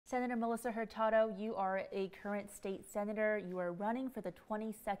Senator Melissa Hurtado, you are a current state senator. You are running for the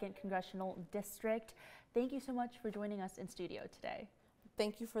 22nd Congressional District. Thank you so much for joining us in studio today.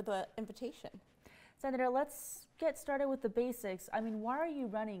 Thank you for the invitation. Senator, let's get started with the basics. I mean, why are you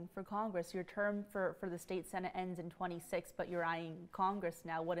running for Congress? Your term for the state Senate ends in 26, but you're eyeing Congress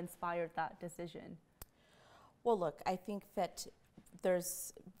now. What inspired that decision? Well, look, I think that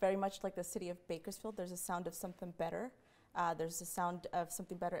there's very much like the city of Bakersfield, there's a sound of something better. There's a sound of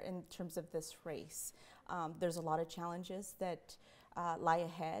something better in terms of this race. There's a lot of challenges that lie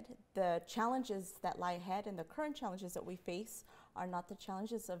ahead. The challenges that lie ahead and the current challenges that we face are not the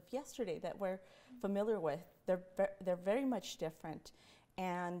challenges of yesterday that we're familiar with. They're very much different.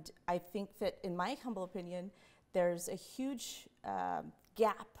 And I think that, in my humble opinion, there's a huge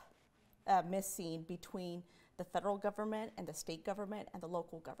gap missing between the federal government and the state government and the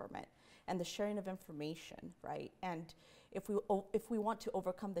local government and the sharing of information, right? And if we want to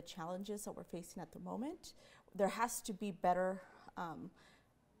overcome the challenges that we're facing at the moment, there has to be better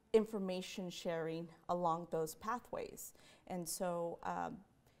information sharing along those pathways. And so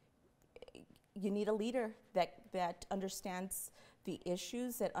you need a leader that understands the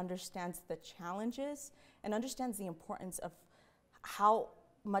issues, that understands the challenges, and understands the importance of how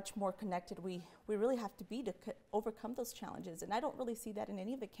much more connected we really have to be to overcome those challenges. And I don't really see that in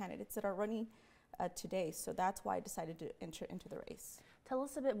any of the candidates that are running today. So that's why I decided to enter into the race. Tell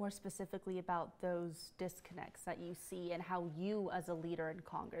us a bit more specifically about those disconnects that you see and how you as a leader in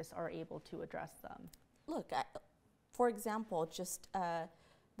Congress are able to address them. Look, for example, just the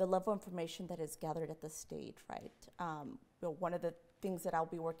level of information that is gathered at the state, right? One of the things that I'll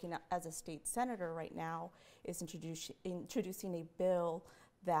be working at as a state senator right now is introducing a bill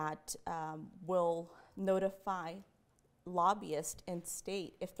that will notify lobbyists in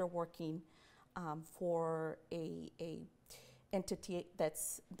state if they're working for a entity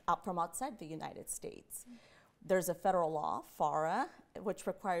that's out from outside the United States. Mm-hmm. There's a federal law, FARA, which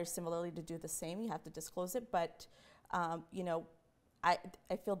requires similarly to do the same. You have to disclose it, but you know, I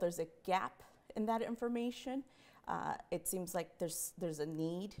feel there's a gap in that information. It seems like there's a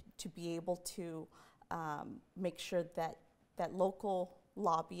need to be able to make sure that local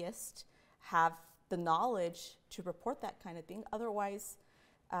lobbyists have the knowledge to report that kind of thing. Otherwise,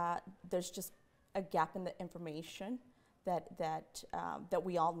 there's just a gap in the information that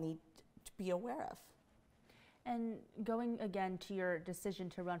we all need to be aware of. And going again to your decision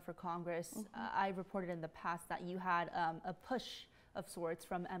to run for Congress, mm-hmm. I reported in the past that you had a push of sorts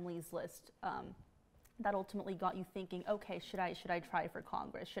from Emily's List that ultimately got you thinking, okay, should I try for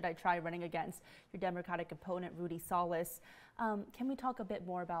Congress? Should I try running against your Democratic opponent, Rudy Salas? Can we talk a bit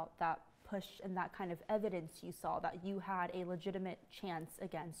more about that push and that kind of evidence you saw that you had a legitimate chance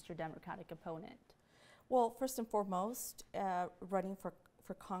against your Democratic opponent? Well, first and foremost, running for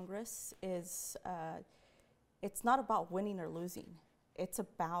Congress is, it's not about winning or losing. It's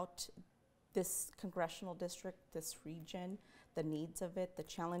about this congressional district, this region, the needs of it, the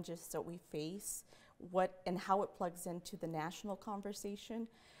challenges that we face, and how it plugs into the national conversation.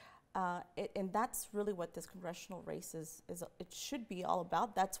 And that's really what this congressional race is. It should be all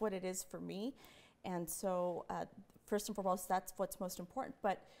about. That's what it is for me. And so first and foremost, that's what's most important.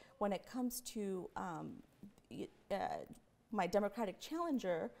 But when it comes to my Democratic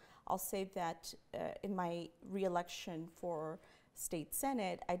challenger, I'll say that in my re-election for State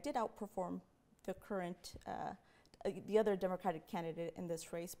Senate, I did outperform the current, the other Democratic candidate in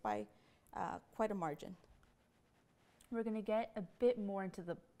this race by quite a margin. We're going to get a bit more into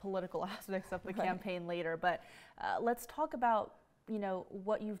the political aspects of the campaign later, but let's talk about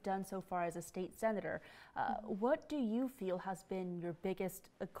what you've done so far as a state senator. What do you feel has been your biggest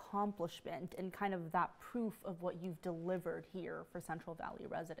accomplishment and kind of that proof of what you've delivered here for Central Valley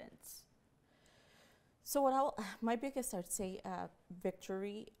residents? So my biggest, I'd say,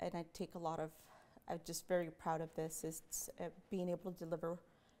 victory, and I take a lot of, I'm just very proud of this, is being able to deliver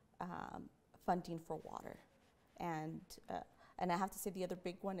funding for water. And I have to say the other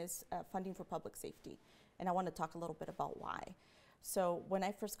big one is funding for public safety. And I want to talk a little bit about why. So when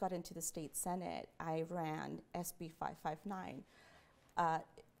I first got into the state Senate, I ran SB 559.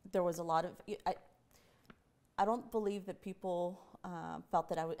 There was a lot of, I don't believe that people felt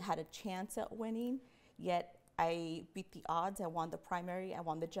that I had a chance at winning, yet I beat the odds. I won the primary, I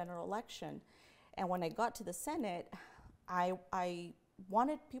won the general election. And when I got to the Senate, I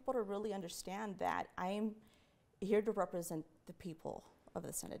wanted people to really understand that I am here to represent the people of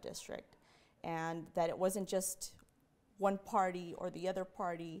the Senate district, and that it wasn't just one party or the other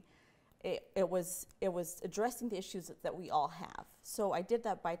party. It was addressing the issues that we all have. So I did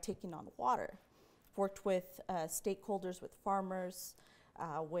that by taking on water, worked with stakeholders, with farmers,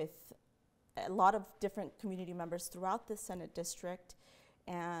 with a lot of different community members throughout the Senate district,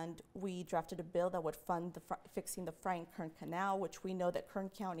 and we drafted a bill that would fund fixing the Frying Kern Canal, which we know that Kern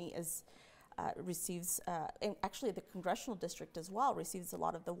County receives, and actually the Congressional District as well, receives a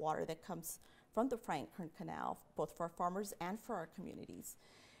lot of the water that comes from the Frying Kern Canal, both for our farmers and for our communities.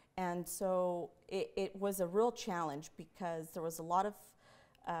 And so it was a real challenge because there was a lot of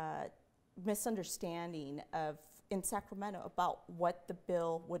misunderstanding in Sacramento about what the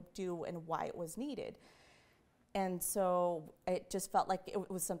bill would do and why it was needed. And so it just felt like it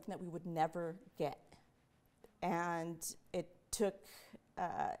was something that we would never get. And it took,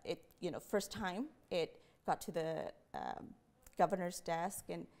 first time it got to the governor's desk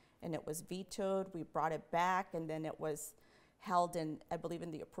and it was vetoed. We brought it back, and then it was held in, I believe,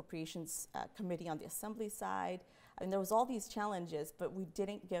 in the Appropriations Committee on the Assembly side. I mean, there was all these challenges, but we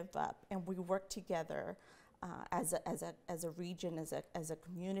didn't give up, and we worked together as a region, as a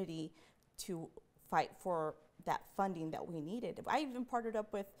community, to fight for that funding that we needed. I even partnered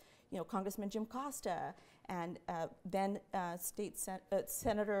up with, Congressman Jim Costa and then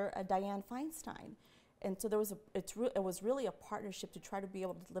Senator Dianne Feinstein, and so it was really a partnership to try to be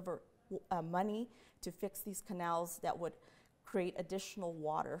able to deliver money to fix these canals that would create additional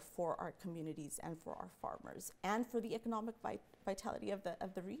water for our communities and for our farmers and for the economic vitality of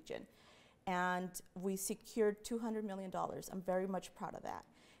the region. And we secured $200 million. I'm very much proud of that.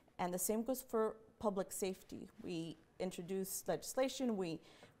 And the same goes for public safety. We introduced legislation. We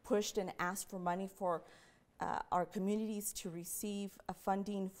pushed and asked for money for our communities to receive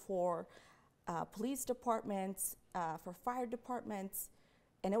funding for police departments, for fire departments.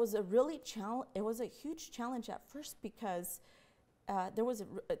 And it was a huge challenge at first because there was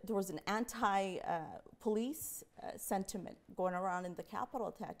an anti-police sentiment going around in the Capitol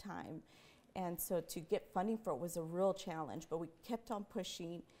at that time. And so to get funding for it was a real challenge, but we kept on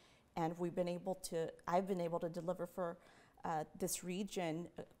pushing, and I've been able to deliver for this region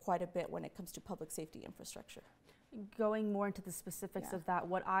quite a bit when it comes to public safety infrastructure. Going more into the specifics of that,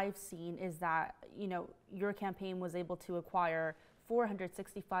 what I've seen is that, your campaign was able to acquire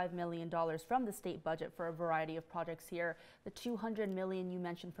 $465 million from the state budget for a variety of projects here. The $200 million you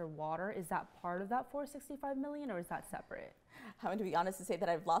mentioned for water, is that part of that $465 million, or is that separate? I'm going to be honest and say that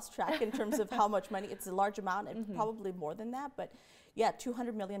I've lost track in terms of how much money. It's a large amount, and probably more than that, but yeah,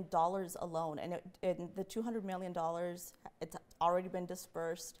 $200 million alone. And the $200 million, it's already been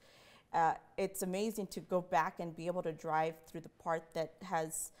dispersed. It's amazing to go back and be able to drive through the part that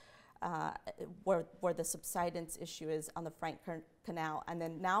has where the subsidence issue is on the Frank Canal, and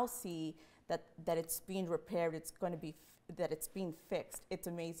then now see that it's being repaired. It's going to be that it's being fixed. It's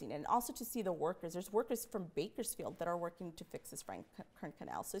amazing, and also to see the workers. There's workers from Bakersfield that are working to fix this Frank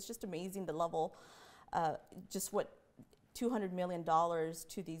Canal. So it's just amazing the level, just what $200 million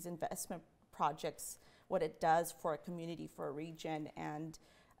to these investment projects, what it does for a community, for a region, and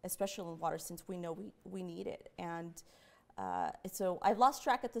especially in water, since we know we need it. And so I've lost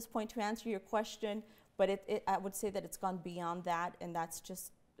track at this point to answer your question, but I would say that it's gone beyond that, and that's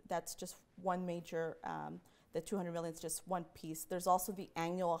just one major. The $200 million is just one piece. There's also the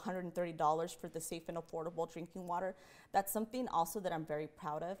annual $130 for the safe and affordable drinking water. That's something also that I'm very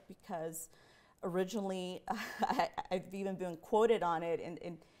proud of, because originally I've even been quoted on it,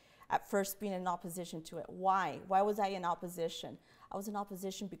 and at first being in opposition to it. Why? Why was I in opposition? I was in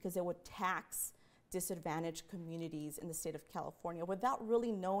opposition because it would tax disadvantaged communities in the state of California without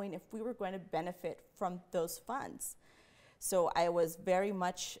really knowing if we were going to benefit from those funds. So I was very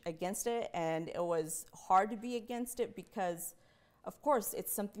much against it, and it was hard to be against it because, of course,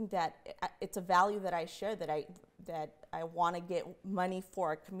 it's something that it's a value that I share, that I want to get money for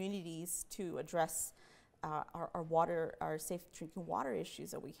our communities to address our safe drinking water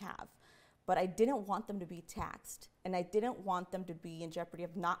issues that we have. But I didn't want them to be taxed, and I didn't want them to be in jeopardy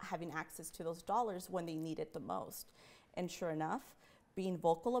of not having access to those dollars when they need it the most. And sure enough, being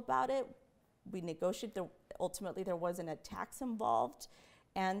vocal about it, we negotiated. Ultimately, there wasn't a tax involved,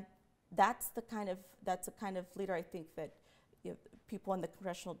 and that's the kind of leader I think that people in the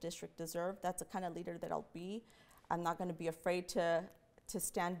Congressional District deserve. That's the kind of leader that I'll be. I'm not going to be afraid to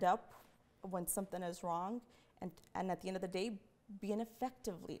stand up when something is wrong, and at the end of the day, be an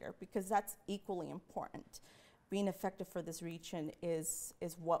effective leader, because that's equally important. Being effective for this region is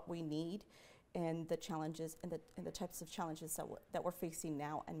what we need, and the challenges and the types of challenges that we're facing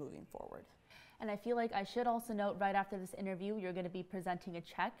now and moving forward. And I feel like I should also note, right after this interview, you're going to be presenting a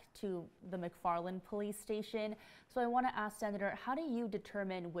check to the McFarland Police Station. So I want to ask, Senator, how do you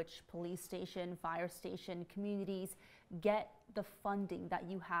determine which police station, fire station, communities get the funding that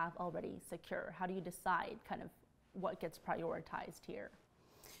you have already secure? How do you decide kind of what gets prioritized here?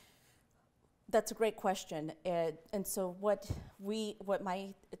 That's a great question. And so what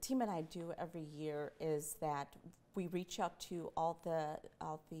my team and I do every year is that we reach out to all the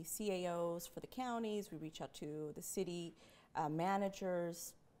CAOs for the counties, we reach out to the city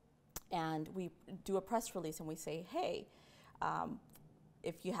managers, and we do a press release and we say, hey,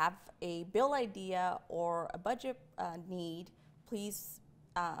 if you have a bill idea or a budget need, please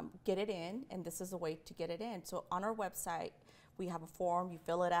get it in, and this is a way to get it in. So on our website, we have a form, you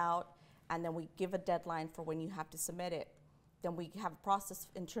fill it out, and then we give a deadline for when you have to submit it. Then we have a process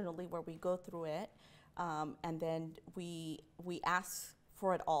internally where we go through it, and then we ask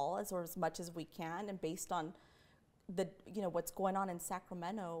for it all as much as we can, and based on the what's going on in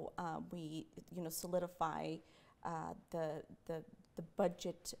Sacramento, we solidify the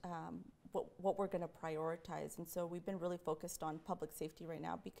budget, what we're going to prioritize. And so we've been really focused on public safety right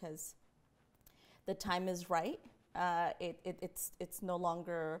now because the time is right. It's no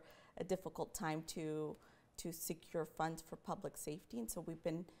longer a difficult time to secure funds for public safety, and so we've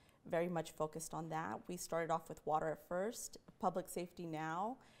been very much focused on that. We started off with water at first, public safety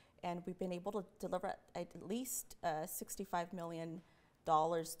now, and we've been able to deliver at least $65 million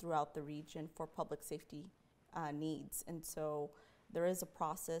throughout the region for public safety needs. And so there is a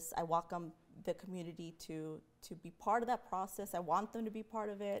process. I welcome the community to be part of that process. I want them to be part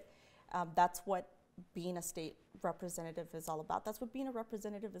of it. That's what being a state representative is all about. That's what being a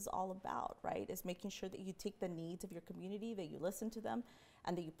representative is all about, right? Is making sure that you take the needs of your community, that you listen to them,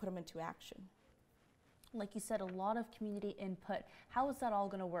 and that you put them into action. Like you said, a lot of community input. How is that all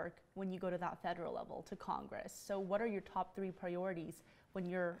going to work when you go to that federal level, to Congress? So what are your top 3 priorities when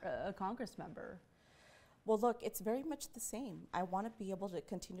you're a Congress member? Well, look, it's very much the same. I want to be able to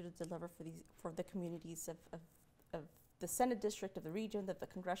continue to deliver for the communities of the Senate district, of the region, of the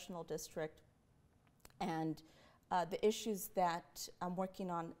Congressional District, and the issues that I'm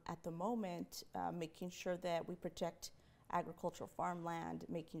working on at the moment, making sure that we protect agricultural farmland,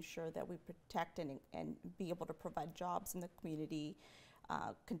 making sure that we protect and be able to provide jobs in the community,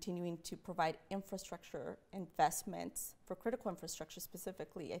 continuing to provide infrastructure investments for critical infrastructure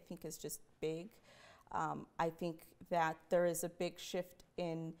specifically, I think is just big. I think that there is a big shift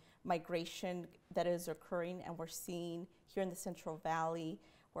in migration that is occurring, and we're seeing here in the Central Valley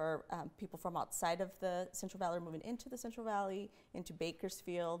where people from outside of the Central Valley are moving into the Central Valley, into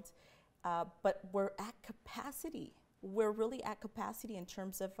Bakersfield, but we're at capacity. We're really at capacity in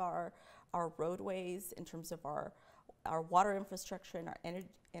terms of our roadways, in terms of our water infrastructure and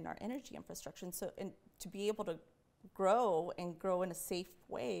our energy infrastructure. And so, to be able to grow in a safe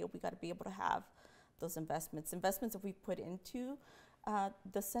way, we got to be able to have those investments. Investments that we've put into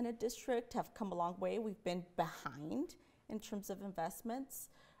the Senate district have come a long way. We've been behind in terms of investments,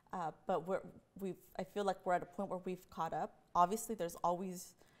 but I feel like we're at a point where we've caught up. Obviously, there's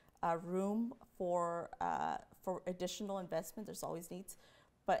always room for additional investment. There's always needs,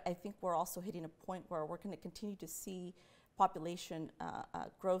 but I think we're also hitting a point where we're going to continue to see population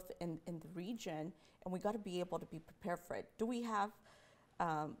growth in the region, and we got to be able to be prepared for it. Do we have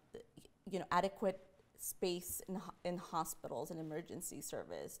adequate space in hospitals and emergency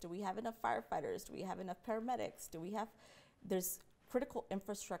service? Do we have enough firefighters? Do we have enough paramedics? There's critical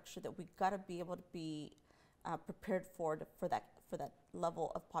infrastructure that we got to be able to be prepared for that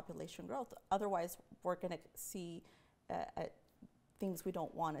level of population growth. Otherwise, we're going to see things we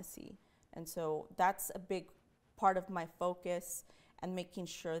don't want to see. And so that's a big part of my focus, and making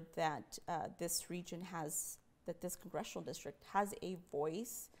sure that this region that this congressional district has a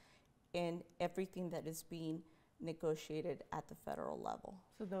voice in everything that is being negotiated at the federal level.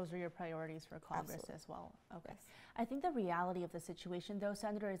 So those are your priorities for Congress. Absolutely. As well. Okay. Yes. I think the reality of the situation, though,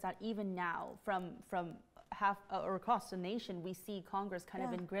 Senator, is that even now, from half or across the nation, we see Congress kind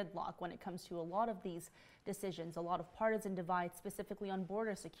of in gridlock when it comes to a lot of these decisions, a lot of partisan divide, specifically on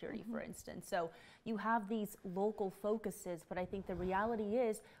border security, for instance. So you have these local focuses, but I think the reality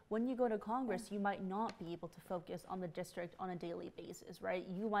is when you go to Congress, you might not be able to focus on the district on a daily basis, right?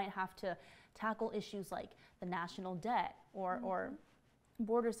 You might have to tackle issues like the national debt or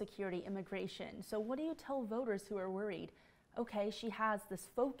border security, immigration. So what do you tell voters who are worried? Okay, she has this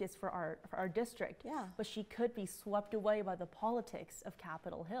focus for our district, but she could be swept away by the politics of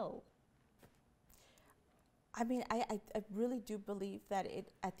Capitol Hill. I mean, I really do believe that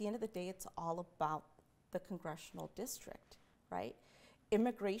at the end of the day, it's all about the congressional district, right?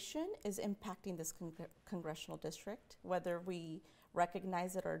 Immigration is impacting this congressional district, whether we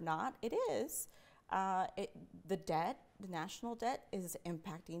recognize it or not. It is. The debt, the national debt, is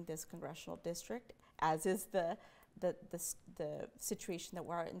impacting this congressional district, as is the situation that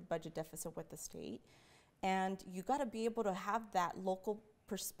we're in budget deficit with the state. And you got to be able to have that local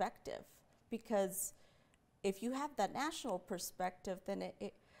perspective because if you have that national perspective, then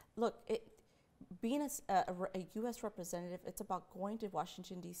being a U.S. representative, it's about going to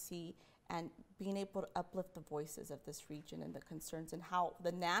Washington, D.C. and being able to uplift the voices of this region and the concerns and how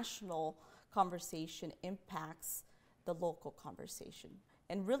the national conversation impacts the local conversation.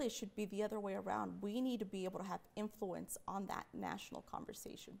 And really it should be the other way around. We need to be able to have influence on that national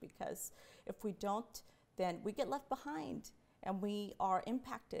conversation, because if we don't, then we get left behind and we are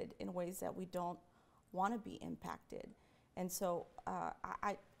impacted in ways that we don't want to be impacted. And so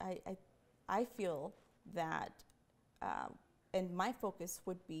I feel that, and my focus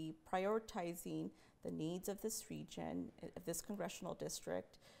would be prioritizing the needs of this region, of this congressional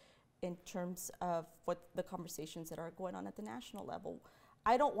district, in terms of what the conversations that are going on at the national level.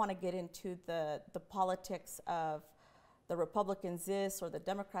 I don't want to get into the politics of the Republicans this or the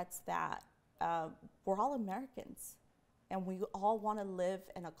Democrats that. We're all Americans, and we all want to live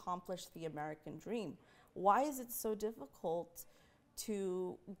and accomplish the American dream. Why is it so difficult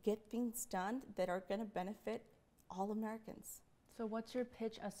to get things done that are going to benefit all Americans? So what's your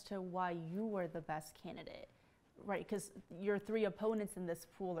pitch as to why you were the best candidate? Right, because your three opponents in this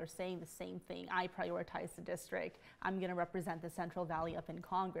pool are saying the same thing. I prioritize the district. I'm going to represent the Central Valley up in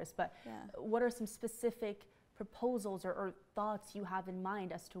Congress. But what are some specific proposals or thoughts you have in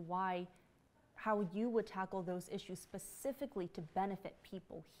mind as to how you would tackle those issues specifically to benefit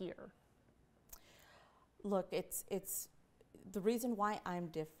people here? Look, it's the reason why I'm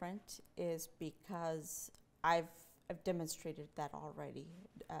different is because I've demonstrated that already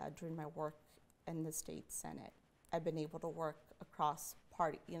during my work in the state Senate. I've been able to work across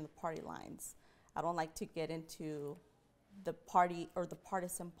party lines. I don't like to get into the party or the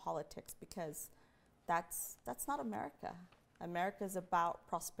partisan politics, because that's not America. America is about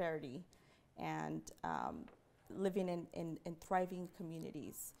prosperity and living in thriving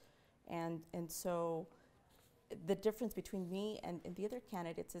communities. And so the difference between me and the other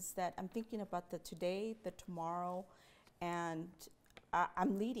candidates is that I'm thinking about the today, the tomorrow, and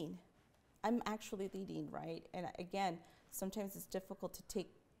I'm leading. I'm actually leading, right? And again, sometimes it's difficult to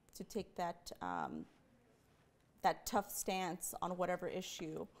take that that tough stance on whatever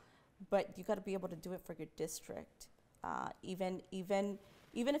issue, but you got to be able to do it for your district. Even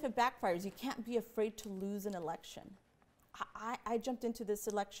if it backfires, you can't be afraid to lose an election. I jumped into this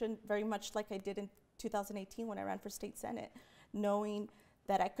election very much like I did in 2018 when I ran for state Senate, knowing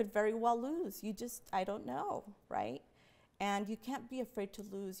that I could very well lose. I don't know, right? And you can't be afraid to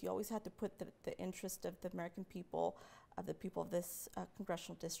lose. You always have to put the interest of the American people, of the people of this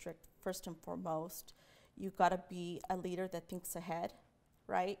congressional district, first and foremost. You've got to be a leader that thinks ahead,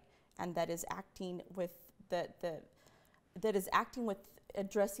 right? And that is acting with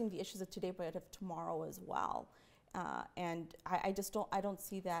addressing the issues of today, but of tomorrow as well. And I don't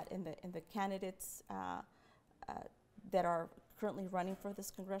see that in the candidates that are currently running for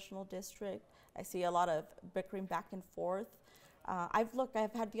this congressional district. I see a lot of bickering back and forth. I've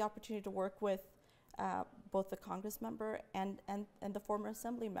had the opportunity to work with both the Congress member and the former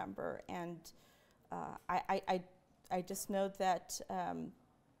Assembly member, and I just know that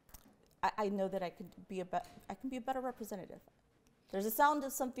I know that I can be a better representative. There's a sound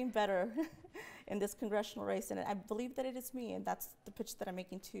of something better in this congressional race, and I believe that it is me, and that's the pitch that I'm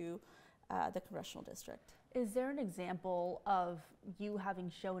making to the congressional district. Is there an example of you having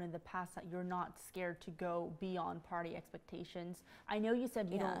shown in the past that you're not scared to go beyond party expectations? I know you said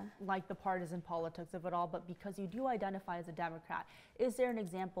you don't like the partisan politics of it all, but because you do identify as a Democrat, is there an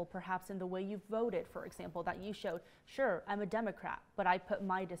example perhaps in the way you voted, for example, that you showed, sure, I'm a Democrat, but I put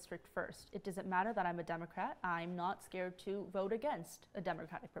my district first. It doesn't matter that I'm a Democrat. I'm not scared to vote against a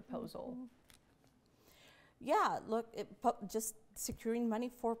Democratic proposal. Mm-hmm. Yeah, look, just securing money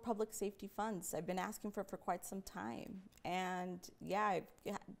for public safety funds. I've been asking for quite some time. And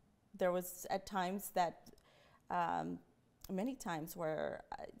there was at times that, many times where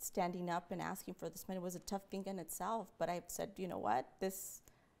standing up and asking for this money was a tough thing in itself. But I've said, you know what,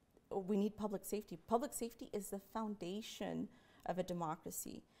 we need public safety. Public safety is the foundation of a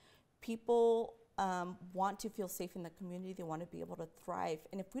democracy. People want to feel safe in the community. They want to be able to thrive.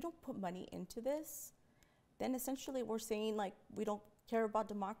 And if we don't put money into this, then essentially we're saying, like, we don't care about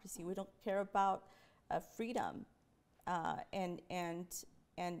democracy, we don't care about freedom, and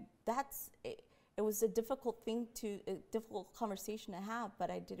that's it. It was a difficult conversation to have, but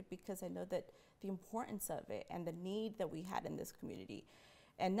I did it because I know that the importance of it and the need that we had in this community.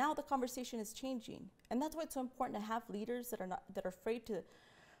 And now the conversation is changing, and that's why it's so important to have leaders that are afraid to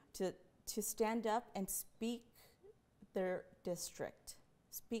stand up and speak their district,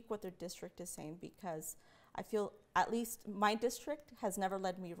 speak what their district is saying, because I feel at least my district has never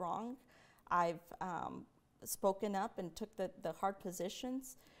led me wrong. I've spoken up and took the hard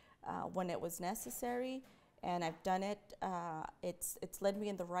positions when it was necessary, and I've done it. It's led me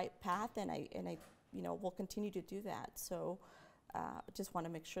in the right path, and I will continue to do that. So just want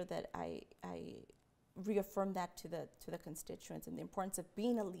to make sure that I reaffirm that to the constituents, and the importance of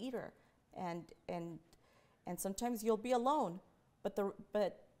being a leader, and sometimes you'll be alone, but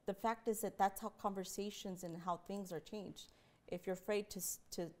the fact is that that's how conversations and how things are changed. If you're afraid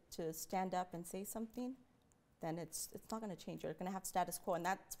to stand up and say something, then it's not going to change. You're going to have status quo, and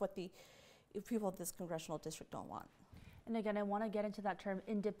that's what the people of this congressional district don't want. And again, I want to get into that term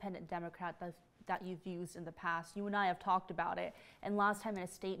independent Democrat that you've used in the past. You and I have talked about it, and last time in a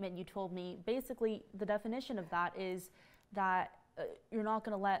statement you told me basically the definition of that is that you're not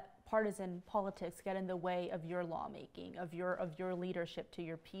going to let partisan politics get in the way of your lawmaking, of your leadership to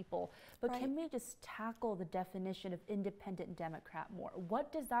your people. But Right. Can we just tackle the definition of independent Democrat more?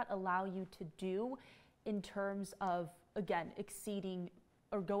 What does that allow you to do in terms of, again, exceeding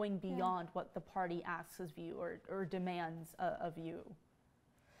or going beyond what the party asks of you or demands of you?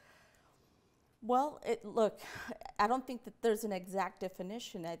 Well, look, I don't think that there's an exact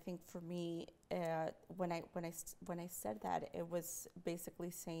definition. I think for me, when I said that, it was basically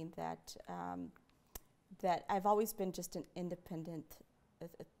saying that that I've always been just an independent,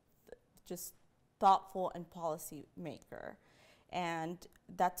 just thoughtful and policy maker, and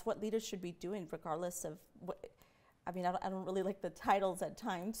that's what leaders should be doing, regardless of what. I mean, I don't really like the titles at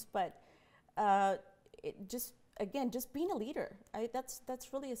times, but just being a leader. That's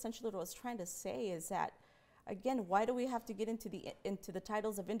really essentially what I was trying to say, is that, again, why do we have to get into the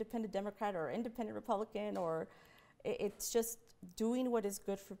titles of independent Democrat or independent Republican? Or it's just doing what is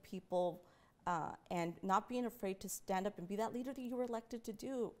good for people, and not being afraid to stand up and be that leader that you were elected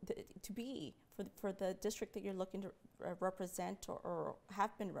to be for the district that you're looking to represent or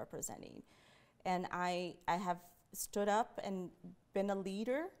have been representing. And I have stood up and been a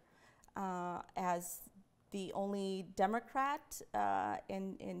leader as the only Democrat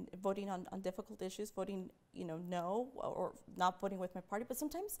in voting on difficult issues, voting no, or not voting with my party. But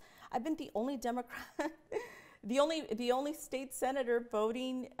sometimes I've been the only Democrat, the only state senator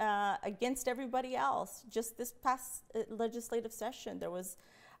voting against everybody else. Just this past legislative session, there was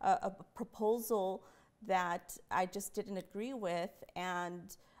a proposal that I just didn't agree with,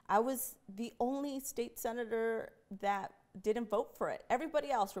 and I was the only state senator that didn't vote for it.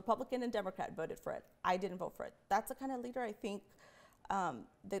 Everybody else, Republican and Democrat, voted for it. I didn't vote for it. That's the kind of leader I think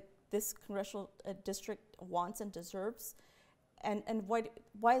that this congressional district wants and deserves. And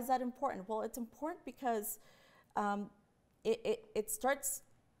why is that important? Well, it's important because it starts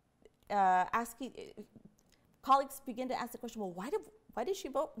asking, colleagues begin to ask the question, well, why did she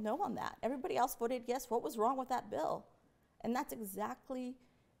vote no on that? Everybody else voted yes. What was wrong with that bill? And that's exactly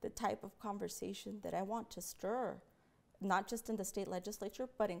the type of conversation that I want to stir, not just in the state legislature,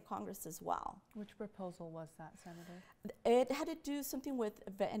 but in Congress as well. Which proposal was that, Senator? It had to do something with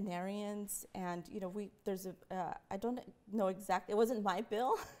veterinarians, and there's I don't know exactly, it wasn't my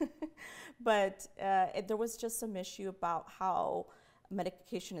bill, but there was just some issue about how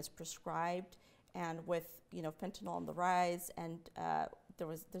medication is prescribed, and with fentanyl on the rise, and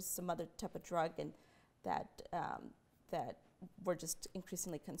there's some other type of drug, and that we're just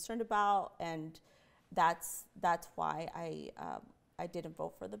increasingly concerned about, and that's why I didn't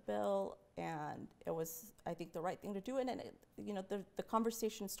vote for the bill, and it was, I think, the right thing to do, and the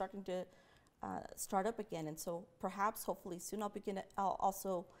conversation is starting to start up again, and so perhaps, hopefully soon, I'll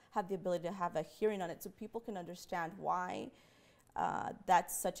also have the ability to have a hearing on it, so people can understand why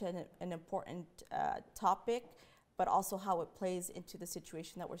that's such an important topic, but also how it plays into the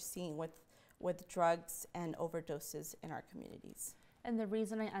situation that we're seeing with drugs and overdoses in our communities. And the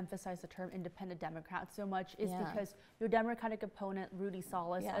reason I emphasize the term independent Democrat so much is because your Democratic opponent, Rudy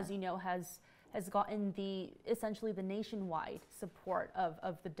Salas, as you know, has gotten essentially the nationwide support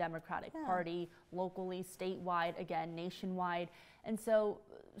of the Democratic Party, locally, statewide, again, nationwide. And so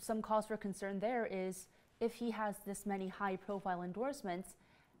some cause for concern there is, if he has this many high-profile endorsements,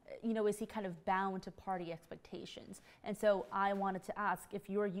 is he kind of bound to party expectations? And so I wanted to ask if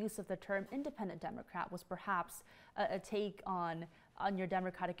your use of the term independent Democrat was perhaps a take on your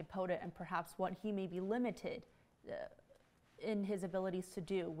Democratic opponent, and perhaps what he may be limited in his abilities to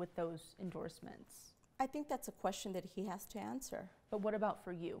do with those endorsements. I think that's a question that he has to answer. But what about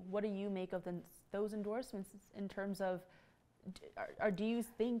for you? What do you make of those endorsements in terms of, or do you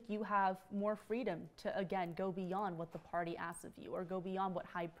think you have more freedom to, again, go beyond what the party asks of you, or go beyond what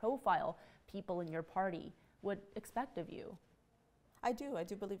high-profile people in your party would expect of you? I do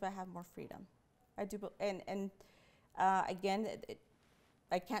believe I have more freedom. I do, and again,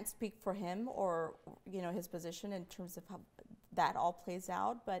 I can't speak for him or, you know, his position in terms of how that all plays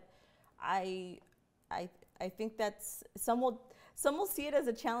out, but I think that's, some will see it as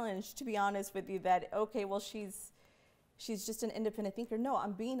a challenge, to be honest with you, that, okay, well, she's just an independent thinker. No,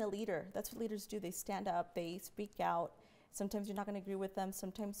 I'm being a leader. That's what leaders do. They stand up, they speak out. Sometimes you're not going to agree with them,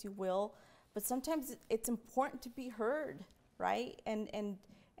 sometimes you will, but sometimes it's important to be heard, right? And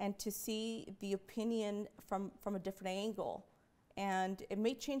to see the opinion from a different angle. And it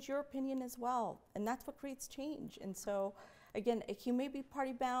may change your opinion as well, and that's what creates change. And so, again, he may be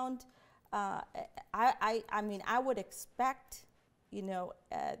party bound. I mean, I would expect, you know,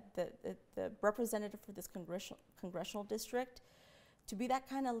 the representative for this congressional district to be that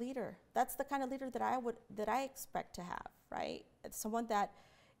kind of leader. That's the kind of leader that I expect to have, right? It's someone that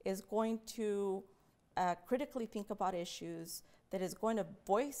is going to critically think about issues, that is going to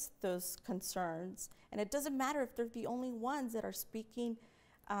voice those concerns, and it doesn't matter if they're the only ones that are speaking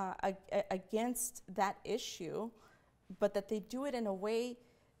against that issue, but that they do it in a way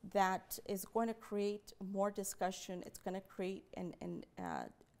that is going to create more discussion. It's going to create an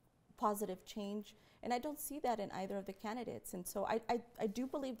positive change, and I don't see that in either of the candidates. And so I do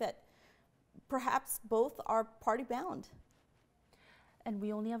believe that perhaps both are party bound. And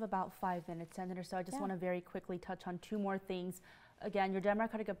we only have about 5 minutes, Senator, so I just want to very quickly touch on two more things. Again, your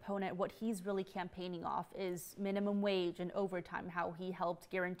Democratic opponent, what he's really campaigning off is minimum wage and overtime, how he helped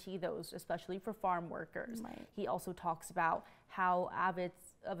guarantee those, especially for farm workers. Right. He also talks about how avid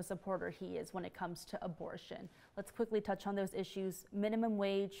of a supporter he is when it comes to abortion. Let's quickly touch on those issues. Minimum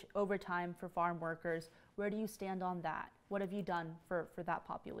wage, overtime for farm workers. Where do you stand on that? What have you done for that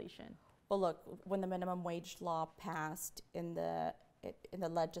population? Well, look, when the minimum wage law passed in the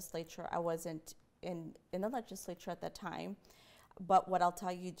legislature, I wasn't in the legislature at that time. But what I'll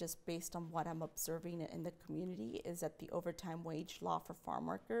tell you, just based on what I'm observing in the community, is that the overtime wage law for farm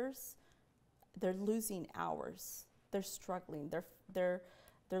workers, they're losing hours. They're struggling. They're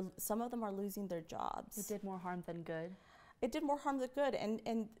some of them are losing their jobs. It did more harm than good. It did more harm than good,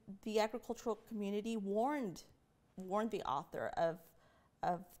 and the agricultural community warned the author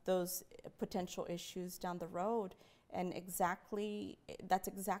of those potential issues down the road, and that's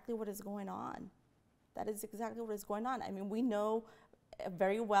exactly what is going on. That is exactly what is going on. I mean, we know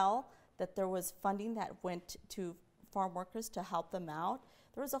very well that there was funding that went to farm workers to help them out.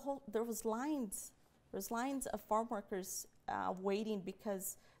 There was lines of farm workers waiting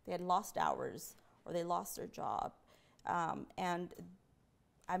because they had lost hours or they lost their job. And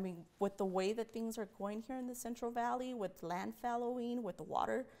I mean, with the way that things are going here in the Central Valley, with land fallowing, with the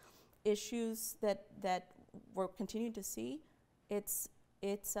water issues that we're continuing to see,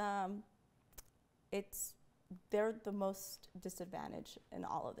 they're the most disadvantaged in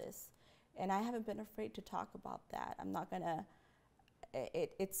all of this. And I haven't been afraid to talk about that. I'm not gonna,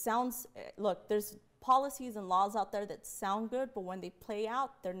 it sounds, look, there's policies and laws out there that sound good, but when they play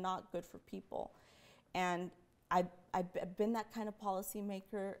out, they're not good for people. And I've been that kind of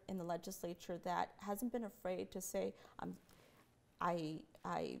policymaker in the legislature that hasn't been afraid to say, I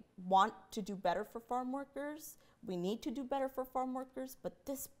want to do better for farm workers. We need to do better for farm workers, but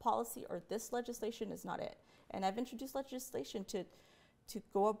this policy or this legislation is not it. And I've introduced legislation to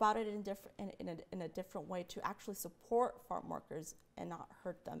go about it in a different way, to actually support farm workers and not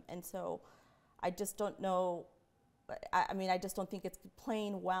hurt them. And so I just don't know, I mean, I just don't think it's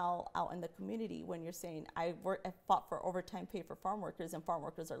playing well out in the community when you're saying, I fought for overtime pay for farm workers, and farm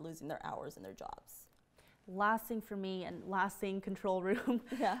workers are losing their hours and their jobs. Last thing for me, and last thing, control room.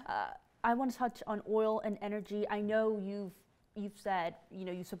 Yeah. I want to touch on oil and energy. I know you've said, you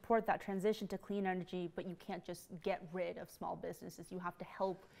know, you support that transition to clean energy, but you can't just get rid of small businesses. You have to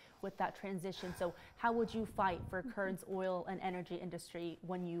help with that transition. So how would you fight for Kern's oil and energy industry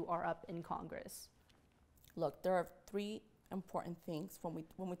when you are up in Congress? Look, there are three important things when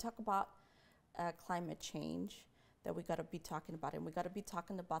we talk about climate change that we got to be talking about, and we got to be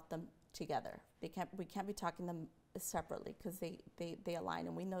talking about them together. We can't be talking them separately, because they align,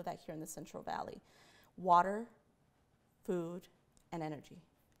 and we know that here in the Central Valley. Water, food, and energy.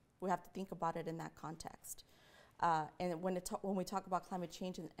 We have to think about it in that context. And when we talk about climate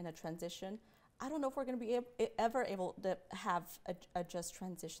change and a transition, I don't know if we're going to be ever able to have a just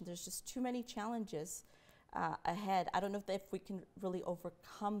transition. There's just too many challenges ahead. I don't know if we can really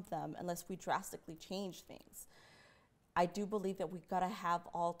overcome them unless we drastically change things. I do believe that we've got to have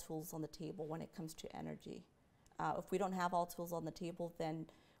all tools on the table when it comes to energy. If we don't have all tools on the table, then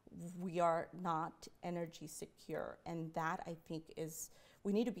we are not energy secure. And that, I think,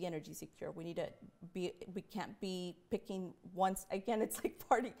 we need to be energy secure. We can't be picking once, again, it's like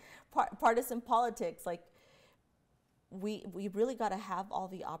partisan politics. Like, we really got to have all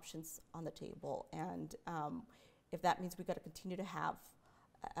the options on the table, and if that means we got to continue to have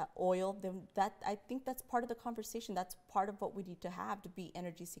oil, then I think that's part of the conversation. That's part of what we need to have to be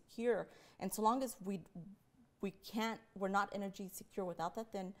energy secure. And so long as we're not energy secure without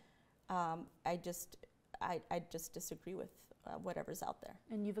that, then I just disagree with whatever's out there.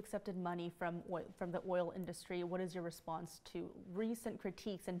 And you've accepted money from the oil industry. What is your response to recent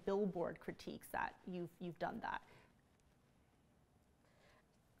critiques and billboard critiques that you've done that?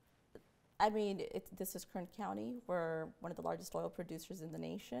 I mean, this is Kern County. We're one of the largest oil producers in the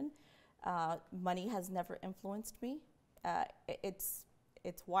nation. Money has never influenced me. It's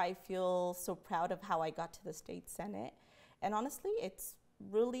why I feel so proud of how I got to the state Senate. And honestly, it's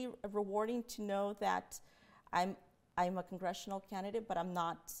really rewarding to know that I'm a congressional candidate, but I'm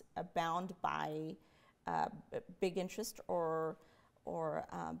not bound by big interest or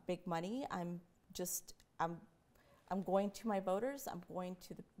big money. I'm going to my voters. I'm going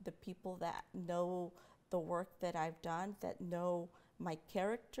to the people that know the work that I've done, that know my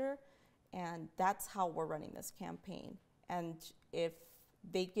character, and that's how we're running this campaign. And if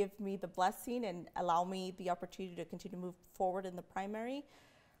they give me the blessing and allow me the opportunity to continue to move forward in the primary,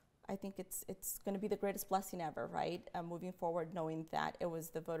 I think it's going to be the greatest blessing ever, right? Moving forward, knowing that it was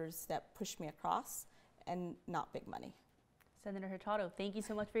the voters that pushed me across and not big money. Senator Hurtado, thank you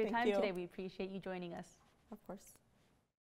so much for your time today. We appreciate you joining us. Of course.